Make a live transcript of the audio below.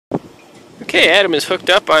Okay, Adam is hooked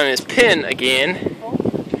up on his pin again.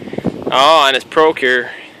 Oh, on his Pro Cure.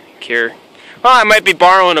 Well, I might be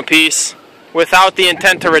borrowing a piece without the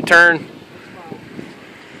intent to return.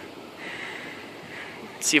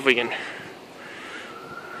 Let's see if we can.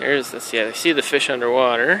 There's this. Yeah, I see the fish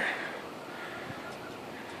underwater.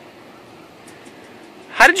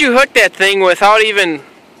 How did you hook that thing without even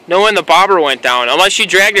knowing the bobber went down? Unless you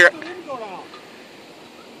dragged your.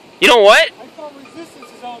 You know what? I felt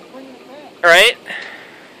resistance as I was bringing it back. Right?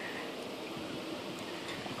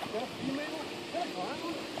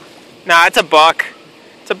 Nah, it's a buck.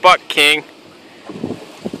 It's a buck king.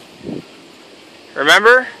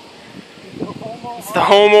 Remember? It's the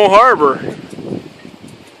Homo Harbor.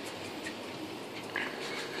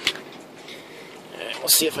 Alright, we'll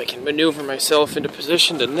see if I can maneuver myself into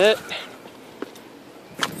position to net.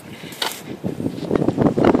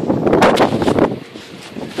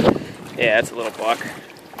 Yeah, it's a little buck.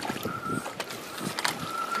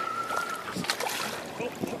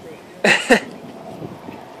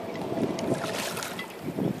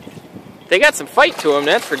 They got some fight to them,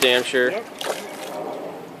 that's for damn sure. Yep.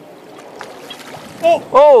 Oh!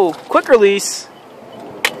 Oh, quick release.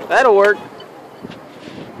 That'll work.